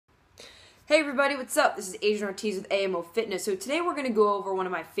Hey everybody, what's up? This is Adrian Ortiz with AMO Fitness. So today we're going to go over one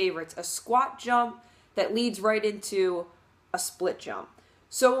of my favorites, a squat jump that leads right into a split jump.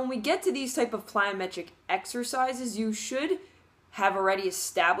 So when we get to these type of plyometric exercises, you should have already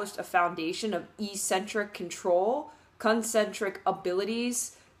established a foundation of eccentric control, concentric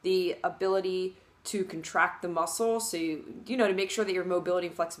abilities, the ability to contract the muscle, so to make sure that your mobility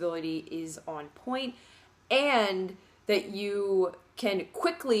and flexibility is on point, and that you can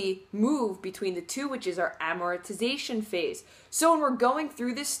quickly move between the two, which is our amortization phase. So when we're going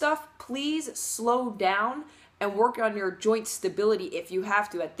through this stuff, please slow down and work on your joint stability if you have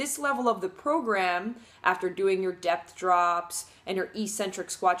to. At this level of the program, after doing your depth drops and your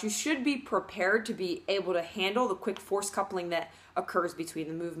eccentric squats, you should be prepared to be able to handle the quick force coupling that occurs between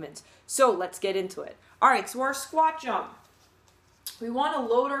the movements. So let's get into it. All right, so our squat jump. We want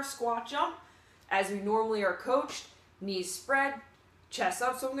to load our squat jump as we normally are coached. Knees spread, chest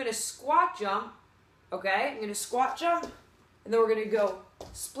up. So I'm going to squat jump, okay? I'm going to squat jump, and then we're going to go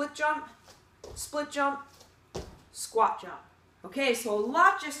split jump, squat jump. Okay, so a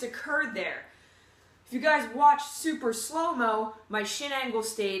lot just occurred there. If you guys watched super slow-mo, my shin angle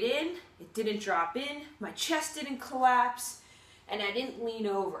stayed in, it didn't drop in, my chest didn't collapse, and I didn't lean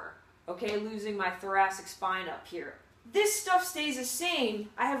over, okay, losing my thoracic spine up here. This stuff stays the same.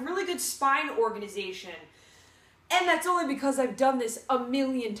 I have really good spine organization. And that's only because I've done this a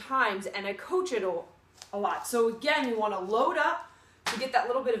million times and I coach it a lot. So again, we want to load up to get that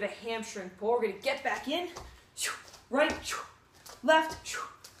little bit of a hamstring pull. We're going to get back in, right, left,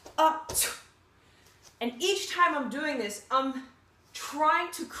 up. And each time I'm doing this, I'm trying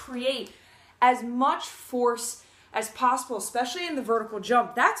to create as much force as possible, especially in the vertical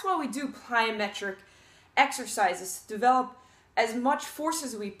jump. That's why we do plyometric exercises, to develop as much force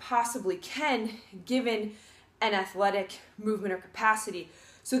as we possibly can given an athletic movement or capacity.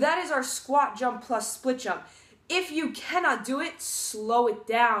 So that is our squat jump plus split jump. If you cannot do it, slow it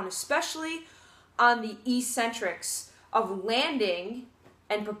down, especially on the eccentrics of landing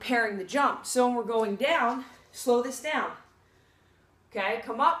and preparing the jump. So when we're going down, slow this down. Okay,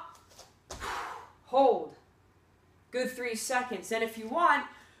 come up, hold. Good 3 seconds. And if you want,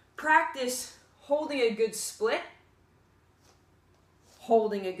 practice holding a good split,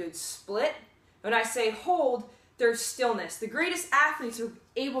 holding a good split. When I say hold, there's stillness. The greatest athletes are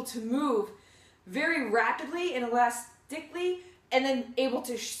able to move very rapidly and elastically, and then able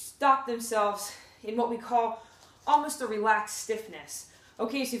to stop themselves in what we call almost a relaxed stiffness.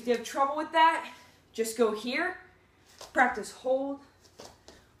 Okay, so if you have trouble with that, just go here, practice hold,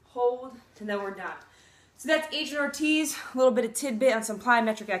 and then we're done. So that's Adrian Ortiz, a little bit of tidbit on some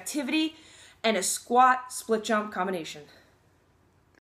plyometric activity and a squat split jump combination.